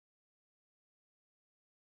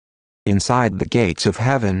Inside the Gates of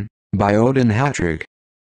Heaven, by Oden Hetrick.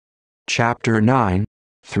 Chapter 9,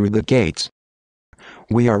 Through the Gates.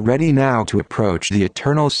 We are ready now to approach the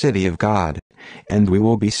eternal city of God, and we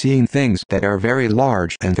will be seeing things that are very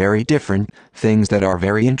large and very different, things that are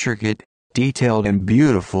very intricate, detailed and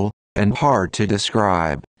beautiful, and hard to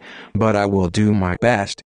describe. But I will do my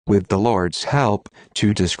best, with the Lord's help,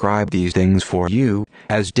 to describe these things for you,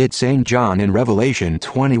 as did St. John in Revelation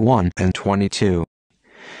 21 and 22.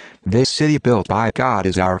 This city built by God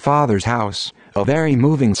is our Father's house, a very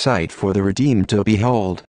moving sight for the redeemed to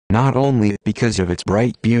behold, not only because of its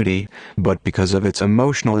bright beauty, but because of its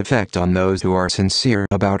emotional effect on those who are sincere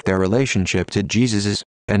about their relationship to Jesus,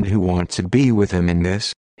 and who want to be with Him in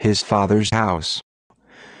this, His Father's house.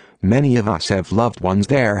 Many of us have loved ones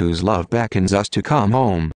there whose love beckons us to come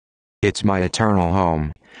home. It's my eternal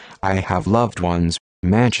home. I have loved ones,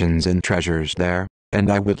 mansions and treasures there, and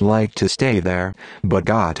I would like to stay there, but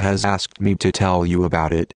God has asked me to tell you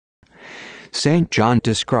about it. St. John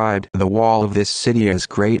described the wall of this city as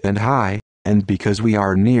great and high, and because we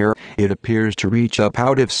are near, it appears to reach up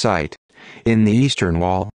out of sight. In the eastern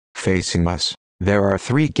wall, facing us, there are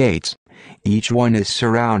 3 gates. Each one is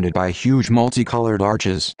surrounded by huge multicolored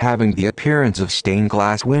arches having the appearance of stained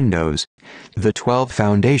glass windows. The 12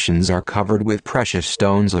 foundations are covered with precious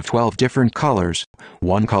stones of 12 different colors,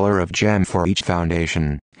 1 color of gem for each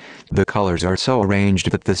foundation. The colors are so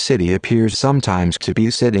arranged that the city appears sometimes to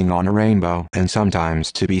be sitting on a rainbow and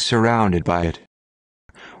sometimes to be surrounded by it.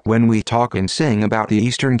 When we talk and sing about the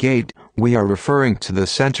Eastern Gate, we are referring to the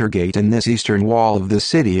center gate in this eastern wall of the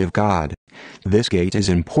city of God. This gate is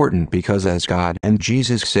important because as God and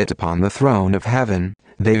Jesus sit upon the throne of heaven,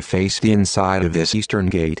 they face the inside of this eastern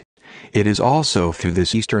gate. It is also through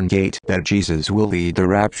this eastern gate that Jesus will lead the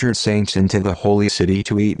raptured saints into the holy city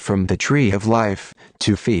to eat from the tree of life,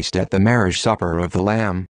 to feast at the marriage supper of the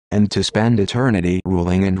Lamb, and to spend eternity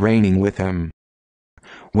ruling and reigning with Him.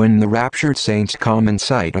 When the raptured saints come in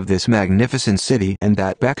sight of this magnificent city and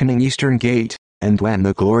that beckoning eastern gate, and when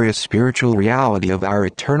the glorious spiritual reality of our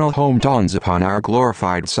eternal home dawns upon our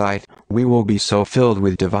glorified sight, we will be so filled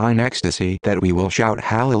with divine ecstasy that we will shout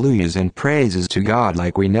hallelujahs and praises to God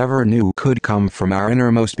like we never knew could come from our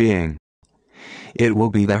innermost being. It will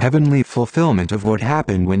be the heavenly fulfillment of what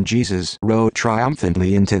happened when Jesus rode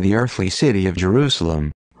triumphantly into the earthly city of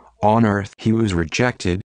Jerusalem. On earth He was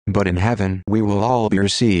rejected, but in heaven we will all be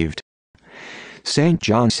received. St.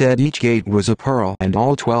 John said each gate was a pearl and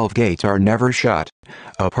all 12 gates are never shut.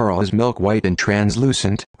 A pearl is milk white and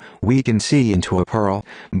translucent. We can see into a pearl,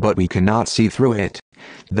 but we cannot see through it.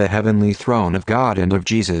 The heavenly throne of God and of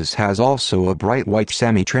Jesus has also a bright white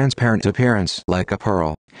semi-transparent appearance like a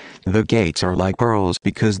pearl. The gates are like pearls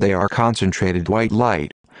because they are concentrated white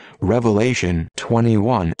light. Revelation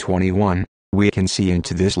 21:21. We can see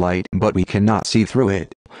into this light but we cannot see through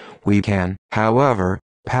it. We can, however,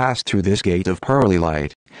 pass through this gate of pearly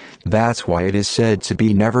light. That's why it is said to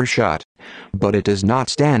be never shut. But it does not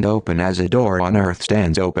stand open as a door on earth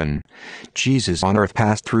stands open. Jesus on earth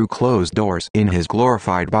passed through closed doors in His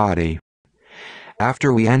glorified body.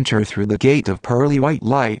 After we enter through the gate of pearly white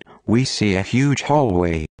light, we see a huge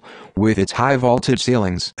hallway. With its high vaulted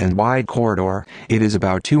ceilings and wide corridor, it is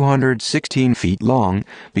about 216 feet long,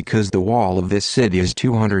 because the wall of this city is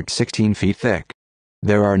 216 feet thick.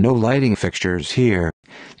 There are no lighting fixtures here.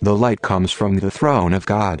 The light comes from the throne of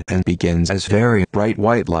God and begins as very bright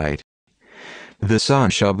white light. The sun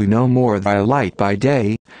shall be no more thy light by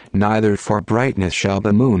day, neither for brightness shall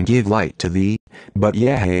the moon give light to thee, but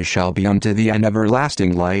Yahweh shall be unto thee an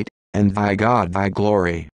everlasting light, and thy God thy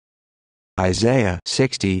glory. Isaiah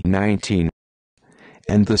 60:19.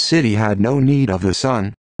 And the city had no need of the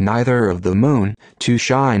sun, neither of the moon, to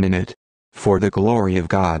shine in it, for the glory of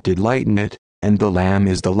God did lighten it, and the Lamb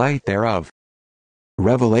is the light thereof.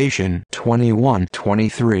 Revelation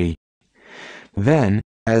 21:23. Then,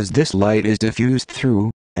 as this light is diffused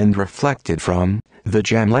through, and reflected from, the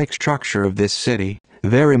gem-like structure of this city,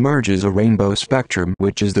 there emerges a rainbow spectrum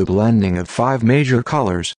which is the blending of 5 major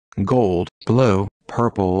colors: gold, blue,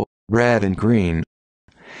 purple, red and green.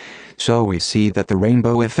 So we see that the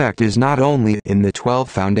rainbow effect is not only in the 12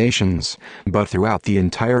 foundations, but throughout the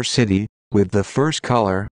entire city, with the first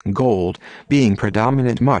color, gold, being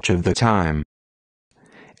predominant much of the time.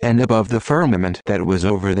 And above the firmament that was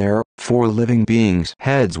over their 4 living beings'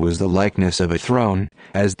 heads was the likeness of a throne,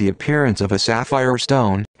 as the appearance of a sapphire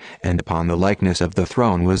stone, and upon the likeness of the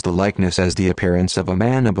throne was the likeness as the appearance of a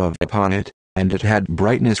man above upon it, and it had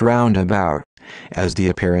brightness round about, as the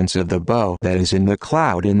appearance of the bow that is in the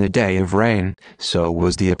cloud in the day of rain, so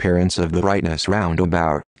was the appearance of the brightness round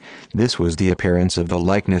about. This was the appearance of the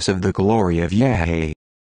likeness of the glory of Yahweh.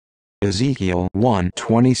 Ezekiel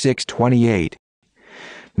 1:26-28.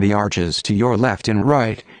 The arches to your left and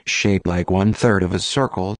right, shaped like 1/3 of a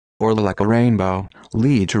circle, or like a rainbow,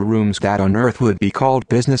 lead to rooms that on earth would be called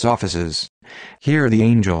business offices. Here the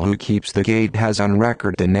angel who keeps the gate has on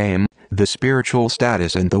record the name, the spiritual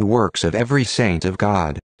status and the works of every saint of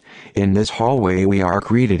God. In this hallway we are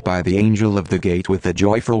greeted by the angel of the gate with a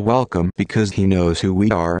joyful welcome because he knows who we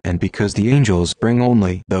are and because the angels bring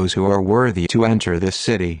only those who are worthy to enter this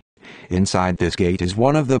city. Inside this gate is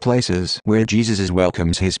one of the places where Jesus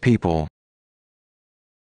welcomes his people.